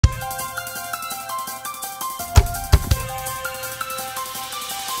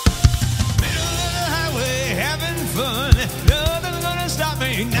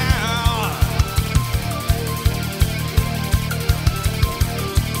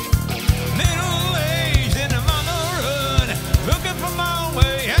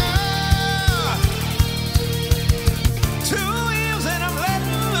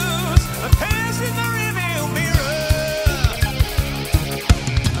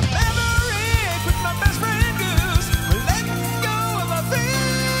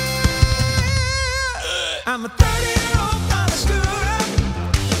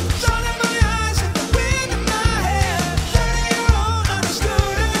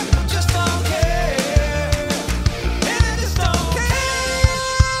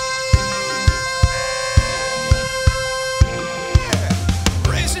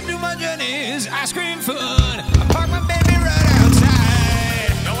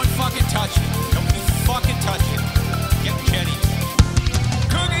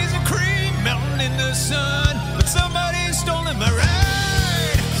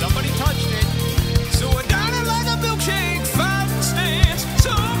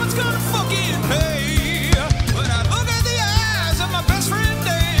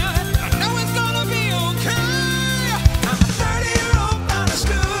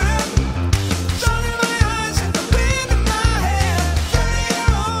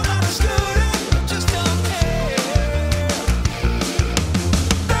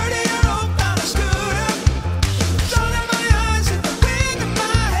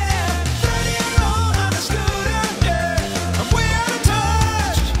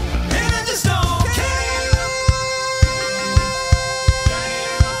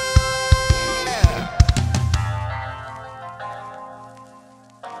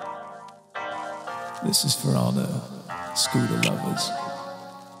This is for all the scooter lovers.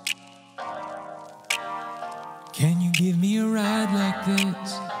 Can you give me a ride like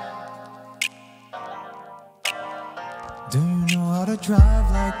this? Do you know how to drive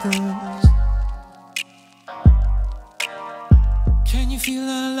like this? Can you feel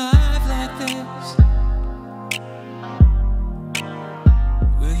alive like this?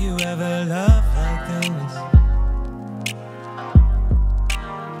 Will you ever love like this?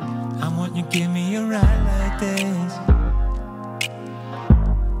 I want you to give me a ride like this.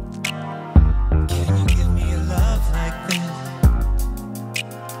 Can you give me a love like this?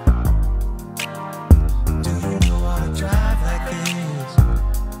 Do you know how to drive like this?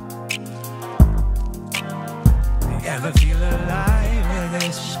 You ever feel alive with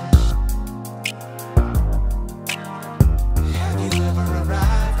this? Have you ever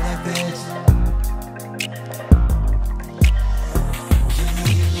arrived like this? Can you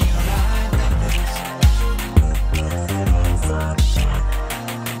give me a ride like this?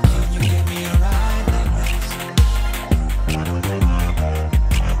 Can you give me a ride like this?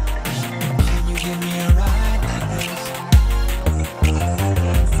 Can you give me a ride like this? Can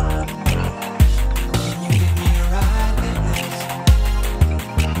you give me a ride like this?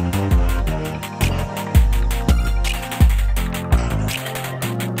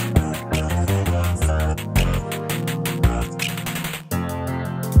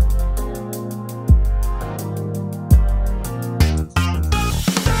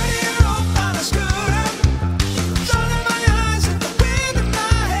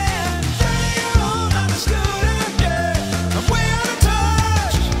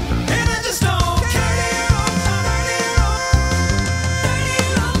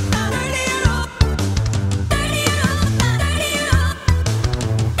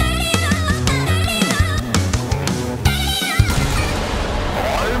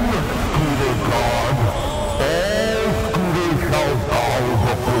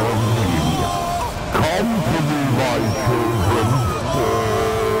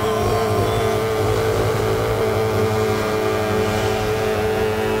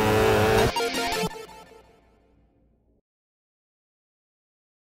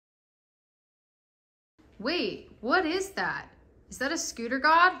 Wait, what is that? Is that a scooter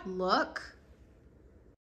god? Look.